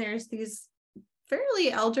and there's these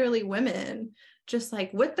fairly elderly women just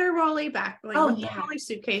like with their rolly back, like with their rolly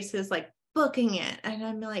suitcases, like booking it. And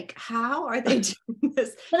I'm like, how are they doing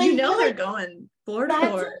this? But they're going floor to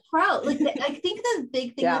floor. Like I think the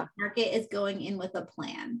big thing with the market is going in with a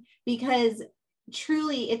plan, because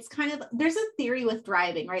truly it's kind of, there's a theory with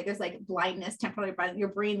driving, right? There's like blindness, temporary blindness. Your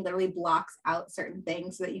brain literally blocks out certain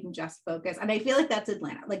things so that you can just focus. And I feel like that's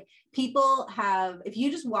Atlanta. Like people have, if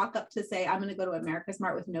you just walk up to say, I'm going to go to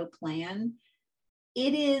Americasmart with no plan,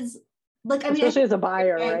 it is like, especially as a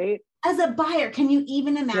buyer, right? As a buyer, can you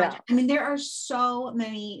even imagine? Yeah. I mean, there are so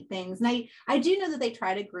many things. And I do know that they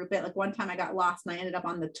try to group it. Like one time I got lost and I ended up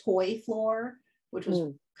on the toy floor, which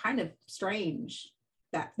was kind of strange.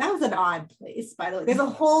 That was an odd place, by the way. There's a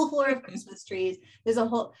whole floor of Christmas trees.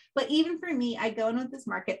 But even for me, I go in with this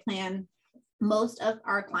market plan. Most of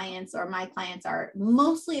our clients or my clients are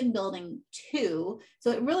mostly in building 2.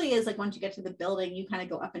 So it really is like once you get to the building, you kind of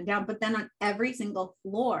go up and down, but then on every single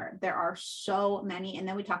floor, there are so many. And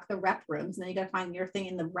then we talk the rep rooms, and then you got to find your thing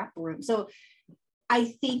in the rep room. So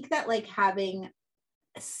I think that like having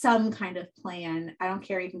some kind of plan, I don't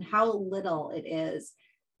care even how little it is,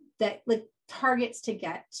 that like targets to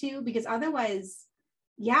get to, because otherwise,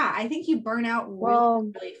 I think you burn out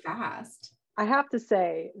really fast. I have to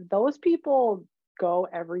say, those people go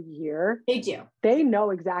every year. They do. They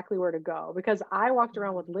know exactly where to go, because I walked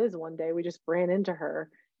around with Liz one day. We just ran into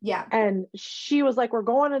her. Yeah. And she was like, we're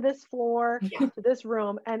going to this floor, to this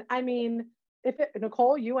room. And I mean,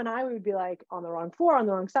 Nicole, you and I would be like on the wrong floor, on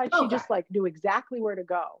the wrong side. She just like knew exactly where to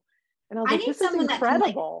go. And I was like, this is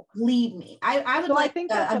incredible. That can, like, lead me. I would so like I think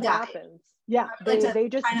that's what happens. Yeah. They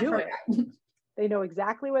just do it. They know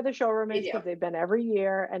exactly where the showroom is because they've been every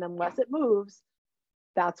year. And unless it moves,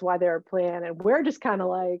 that's why they're planning. And we're just kind of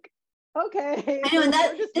like, okay. I know. And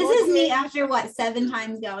this is me after 7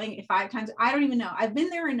 times going, 5 times. I don't even know. I've been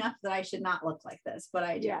there enough that I should not look like this, but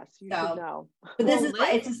I do. Yes, you should know. But this is,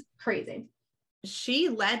 it's just crazy. She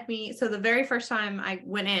led me. So the very first time I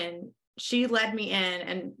went in, she led me in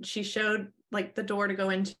and she showed like the door to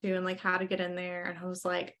go into and like how to get in there. And I was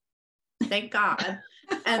like, thank God.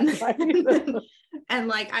 And and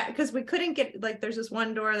like, because we couldn't get, like, there's this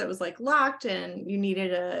one door that was like locked and you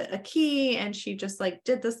needed a key, and she just like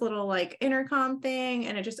did this little like intercom thing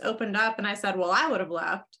and it just opened up, and I said, well, I would have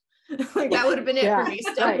left. Like that would have been it for me.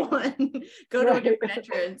 Step one, go to a different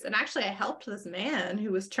entrance. And actually I helped this man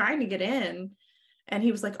who was trying to get in, and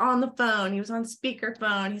he was like on the phone. He was on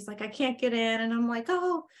speakerphone. He's like, I can't get in. And I'm like,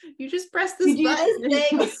 oh, you just press this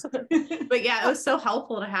button. But yeah, it was so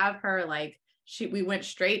helpful to have her. Like we went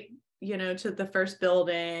straight, to the first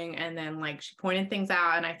building, and then like she pointed things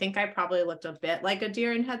out. And I think I probably looked a bit like a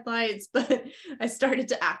deer in headlights, but I started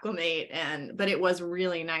to acclimate. But it was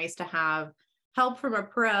really nice to have help from a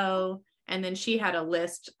pro. And then she had a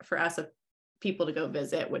list for us of people to go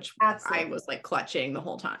visit, which I was like clutching the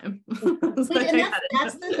whole time. That's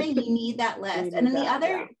the thing, you need that list. And then the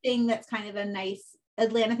other thing that's kind of a nice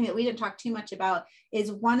Atlanta thing that we didn't talk too much about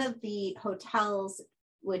is one of the hotels,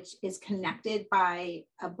 which is connected by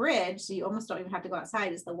a bridge, so you almost don't even have to go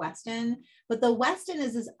outside, is the Westin. But the Westin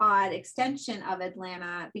is this odd extension of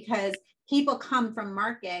Atlanta because people come from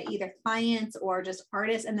market, either clients or just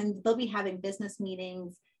artists, and then they'll be having business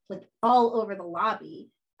meetings like all over the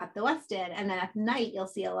lobby at the Westin. And then at night, you'll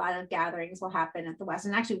see a lot of gatherings will happen at the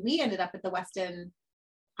Westin. Actually, we ended up at the Westin,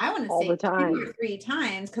 I want to say 2 or 3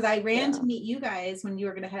 times, because I ran to meet you guys when you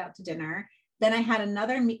were going to head out to dinner. Then I had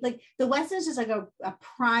another like the Westin is just like a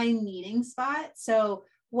prime meeting spot. So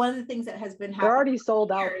one of the things that has been happening, they're already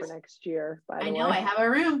sold out for next year. By the way, I know, I have a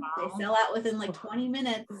room. Wow. They sell out within like 20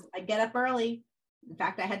 minutes. I get up early. In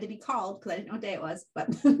fact, I had to be called because I didn't know what day it was, but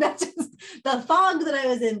that's just the fog that I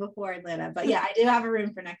was in before Atlanta. But yeah, I do have a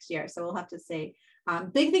room for next year. So we'll have to see.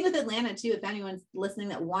 Big thing with Atlanta too, if anyone's listening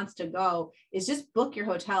that wants to go, is just book your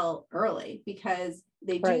hotel early, because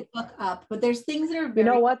they do book up, but there's things that are very,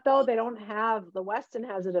 you know what though, they don't have, the Westin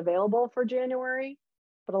has it available for January,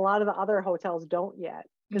 but a lot of the other hotels don't yet,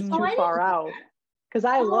 because too far out. Because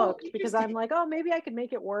I looked, because I'm like, oh, maybe I could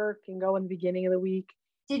make it work and go in the beginning of the week.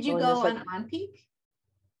 Did you go on peak?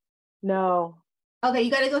 No. Okay, you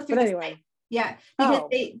got to go through. But anyway, site. Yeah, because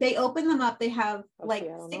they open them up. They have like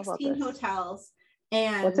 16 hotels,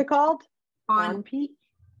 and what's it called? On peak.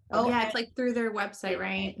 Oh yeah, it's like through their website,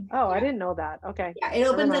 right? Oh, I didn't know that. Okay. Yeah, it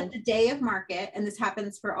opens up the day of market, and this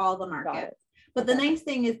happens for all the markets. But the nice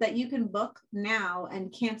thing is that you can book now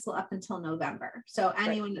and cancel up until November. So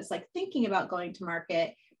anyone that's like thinking about going to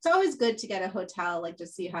market, it's always good to get a hotel, like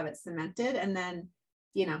just so you have it cemented, and then,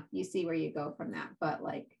 you know, you see where you go from that. But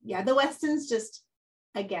like, yeah, the Westin's just,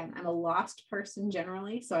 again, I'm a lost person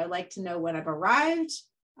generally. So I like to know when I've arrived,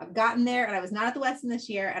 I've gotten there, and I was not at the Westin this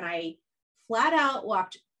year. And I flat out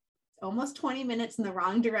walked almost 20 minutes in the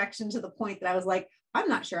wrong direction, to the point that I was like, I'm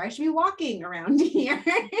not sure I should be walking around here.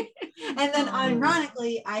 And then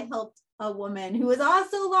ironically, I helped a woman who was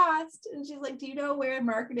also lost. And she's like, do you know where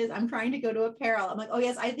market is? I'm trying to go to apparel. I'm like, oh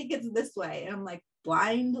yes, I think it's this way. And I'm like,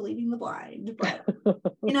 blind leading the blind. But,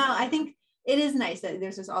 you know, I think it is nice that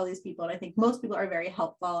there's just all these people. And I think most people are very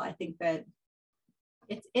helpful. I think that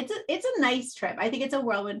it's a nice trip. I think it's a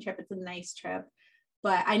whirlwind trip. It's a nice trip.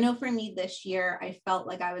 But I know for me this year, I felt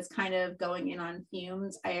like I was kind of going in on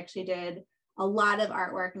fumes. I actually did a lot of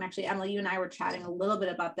artwork. And actually, Emily, you and I were chatting a little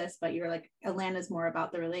bit about this, but you were like, Atlanta's more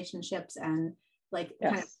about the relationships and like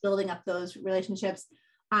kind of building up those relationships.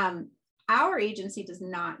 Our agency does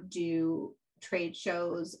not do trade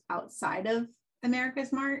shows outside of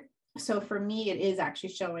Americasmart. So for me, it is actually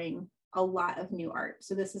showing a lot of new art.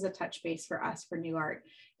 So this is a touch base for us for new art.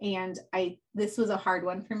 And this was a hard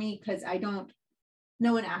one for me, because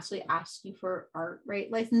no one actually asks you for art,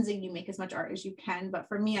 right? Licensing, you make as much art as you can. But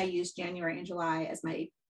for me, I used January and July as my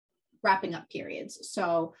wrapping up periods.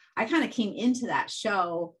 So I kind of came into that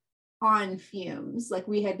show on fumes. Like,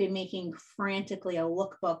 we had been making frantically a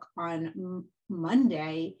lookbook on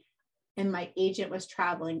Monday, and my agent was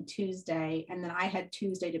traveling Tuesday. And then I had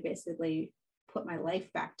Tuesday to basically put my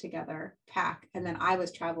life back together, pack. And then I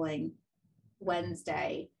was traveling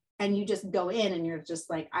Wednesday. And you just go in and you're just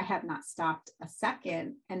like, I have not stopped a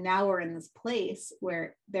second. And now we're in this place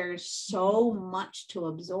where there's so much to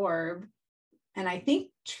absorb. And I think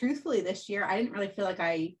truthfully this year, I didn't really feel like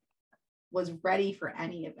I was ready for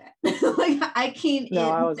any of it. Like, I came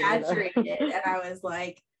in saturated and I was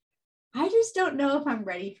like, I just don't know if I'm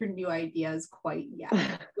ready for new ideas quite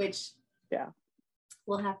yet, which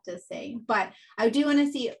we'll have to see. But I do want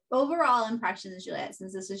to see overall impressions, Juliet,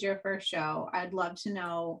 since this is your first show. I'd love to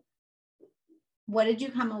know, what did you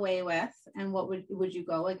come away with, and what would you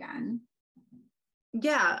go again?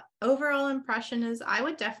 Yeah, overall impression is I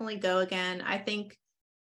would definitely go again. I think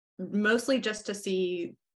mostly just to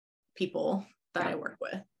see people that I work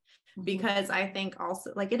with, because I think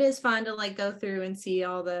also like it is fun to like go through and see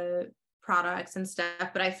all the products and stuff.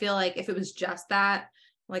 But I feel like if it was just that,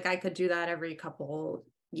 like I could do that every couple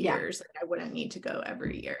years. Like I wouldn't need to go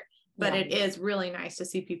every year. But it is really nice to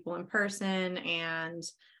see people in person. And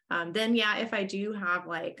then, if I do have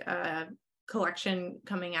like a collection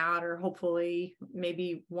coming out, or hopefully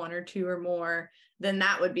maybe one or two or more, then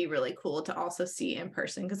that would be really cool to also see in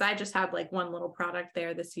person. Because I just had like one little product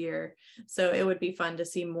there this year. So it would be fun to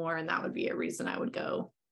see more. And that would be a reason I would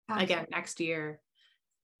go again next year.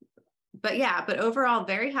 But overall,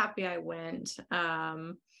 very happy I went.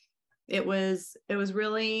 It was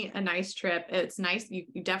really a nice trip. It's nice. You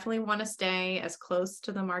definitely want to stay as close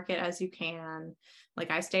to the market as you can. Like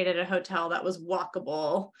I stayed at a hotel that was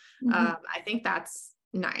walkable. I think that's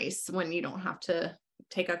nice when you don't have to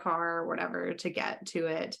take a car or whatever to get to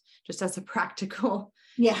it, just as a practical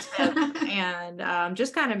tip. And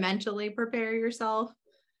just kind of mentally prepare yourself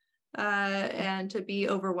and to be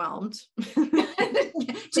overwhelmed.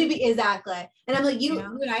 To be exactly. And I'm like, you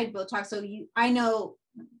and I both talk. So I know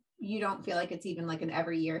you don't feel like it's even like an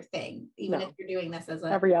every year thing, even if you're doing this as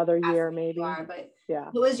every other year, maybe. But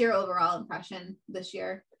what was your overall impression this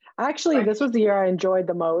year? Actually, this was the year I enjoyed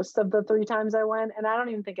the most of the 3 times I went. And I don't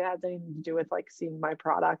even think it has anything to do with like seeing my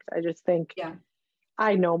product. I just think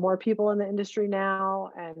I know more people in the industry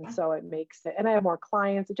now. And so it makes it, and I have more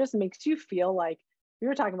clients. It just makes you feel like, we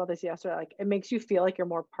were talking about this yesterday, like it makes you feel like you're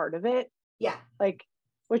more part of it. Like,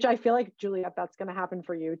 which I feel like, Juliet, that's going to happen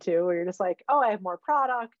for you too, where you're just like, oh, I have more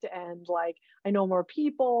product and like, I know more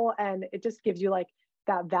people. And it just gives you like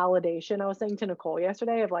that validation. I was saying to Nicole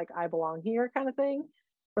yesterday of like, I belong here kind of thing.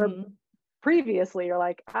 Where previously you're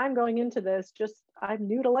like, I'm going into this, just I'm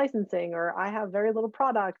new to licensing, or I have very little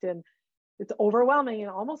product, and it's overwhelming and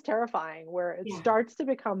almost terrifying, where it starts to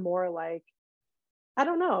become more like, I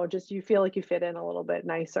don't know, just you feel like you fit in a little bit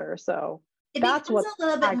nicer. So that's what a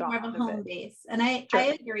little bit more of a home base. And I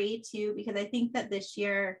agree too, because I think that this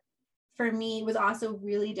year for me was also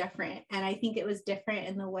really different. And I think it was different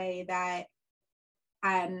in the way that,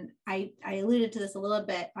 and I alluded to this a little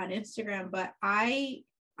bit on Instagram, but I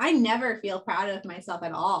never feel proud of myself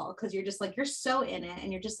at all, because you're just like, you're so in it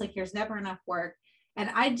and you're just like, there's never enough work. And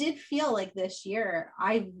I did feel like this year,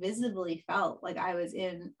 I visibly felt like I was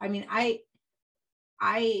in, I mean, I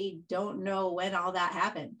don't know when all that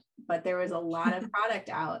happened, but there was a lot of product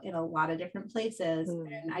out in a lot of different places.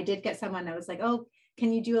 And I did get someone that was like, oh,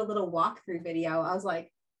 can you do a little walkthrough video? I was like,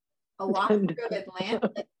 a walkthrough of Atlanta?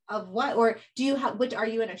 Like, of what? Or do you have, which, are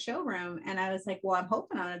you in a showroom? And I was like, well, I'm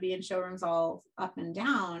hoping I'm going to be in showrooms all up and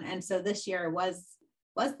down. And so this year was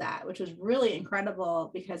that, which was really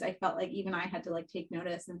incredible, because I felt like even I had to like take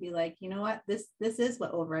notice and be like, you know what, this is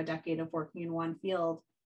what over a decade of working in one field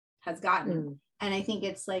has gotten. And I think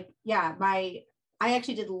it's like, I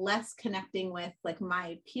actually did less connecting with like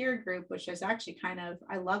my peer group, which is actually kind of,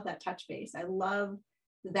 I love that touch base. I love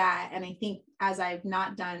that. And I think as I've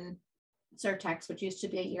not done Surtex, which used to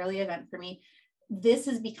be a yearly event for me, this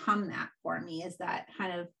has become that for me, is that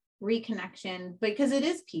kind of reconnection, because it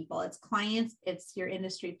is people, it's clients, it's your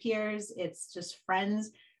industry peers, it's just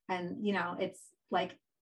friends. And, you know, it's like,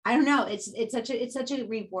 I don't know, it's such a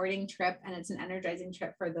rewarding trip, and it's an energizing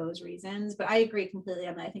trip for those reasons. But I agree completely.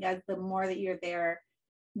 I mean, I think as the more that you're there,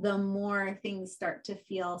 the more things start to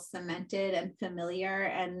feel cemented and familiar,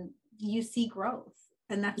 and you see growth.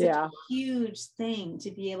 And that's such a huge thing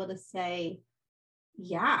to be able to say,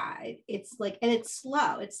 it's like, and it's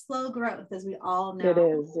slow growth, as we all know. It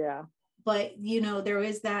is, yeah. But, you know, there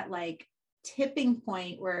is that like tipping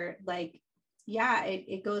point where like,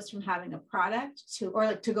 it goes from having a product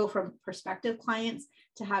to go from prospective clients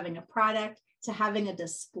to having a product to having a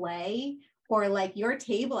display, or like your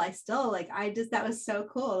table. That was so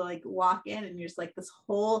cool to like walk in and you're just like, this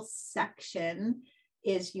whole section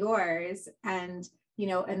is yours. And, you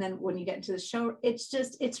know, and then when you get into the show, it's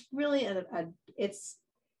really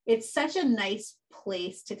it's such a nice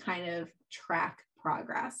place to kind of track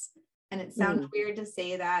progress. And it sounds weird to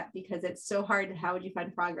say that, because it's so hard. How would you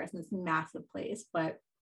find progress in this massive place? But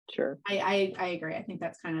sure, I agree. I think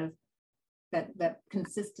that's kind of that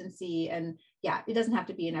consistency, and it doesn't have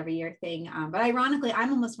to be an every year thing. But ironically,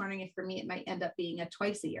 I'm almost wondering if for me it might end up being a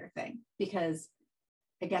twice a year thing, because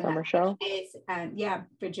again, summer show, and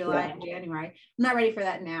for July and January. I'm not ready for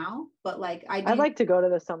that now, but like I'd like to go to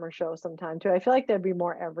the summer show sometime too. I feel like there'd be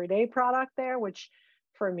more everyday product there, which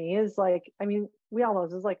for me is like, I mean, we all know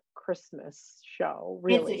this is like Christmas show,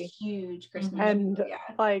 really. It's a huge Christmas show,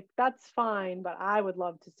 like that's fine, but I would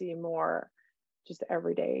love to see more just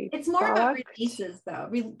everyday. It's more about releases though.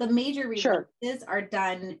 The major releases are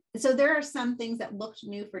done. So there are some things that looked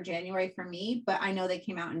new for January for me, but I know they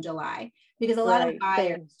came out in July, because a lot of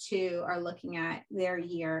buyers too are looking at their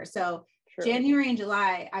year. So January and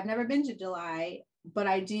July, I've never been to July, but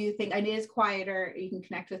I do think it is quieter. You can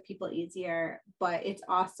connect with people easier, but it's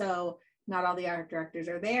also not all the art directors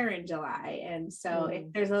are there in July. And so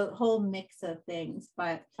there's a whole mix of things,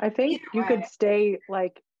 but I think you could stay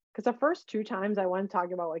like, because the first 2 times I went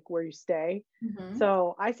talking about like where you stay.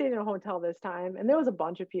 So I stayed in a hotel this time, and there was a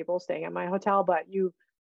bunch of people staying at my hotel, but you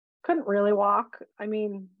couldn't really walk. I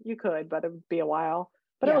mean, you could, but it would be a while.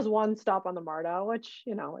 But it was one stop on the MARTA, which,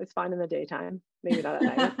 you know, is fine in the daytime, maybe not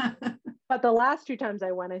at night. But the last 2 times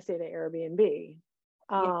I went, I stayed at Airbnb.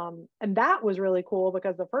 And that was really cool,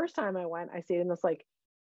 because the first time I went, I stayed in this like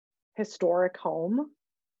historic home.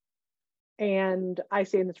 And I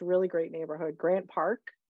stayed in this really great neighborhood, Grant Park.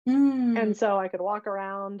 And so I could walk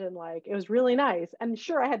around, and like, it was really nice. And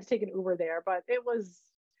sure, I had to take an Uber there, but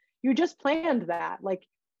you just planned that. Like,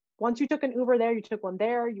 once you took an Uber there, you took one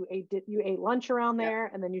there, you ate lunch around there,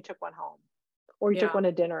 and then you took one home, or you took one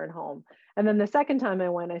to dinner and home. And then the second time I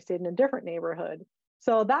went, I stayed in a different neighborhood.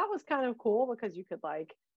 So that was kind of cool, because you could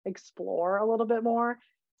like explore a little bit more.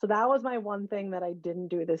 So that was my one thing that I didn't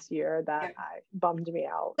do this year that bummed me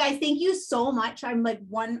out. Guys, thank you so much. I'm like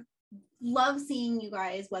love seeing you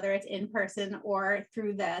guys, whether it's in person or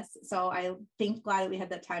through this. So I think glad that we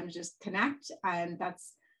had that time to just connect. And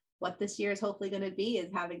that's what this year is hopefully going to be,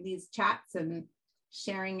 is having these chats and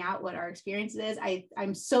sharing out what our experience is.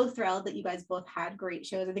 I'm so thrilled that you guys both had great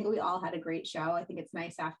shows. I think we all had a great show. I think it's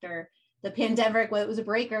nice after the pandemic, it was a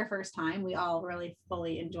breaker first time. We all really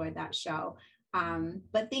fully enjoyed that show.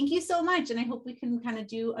 But thank you so much. And I hope we can kind of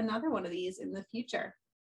do another one of these in the future.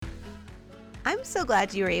 I'm so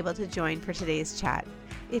glad you were able to join for today's chat.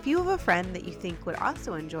 If you have a friend that you think would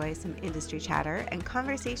also enjoy some industry chatter and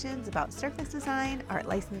conversations about surface design, art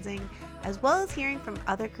licensing, as well as hearing from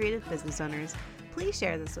other creative business owners, please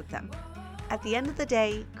share this with them. At the end of the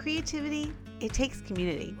day, creativity, it takes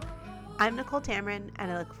community. I'm Nicole Tamron,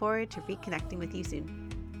 and I look forward to reconnecting with you soon.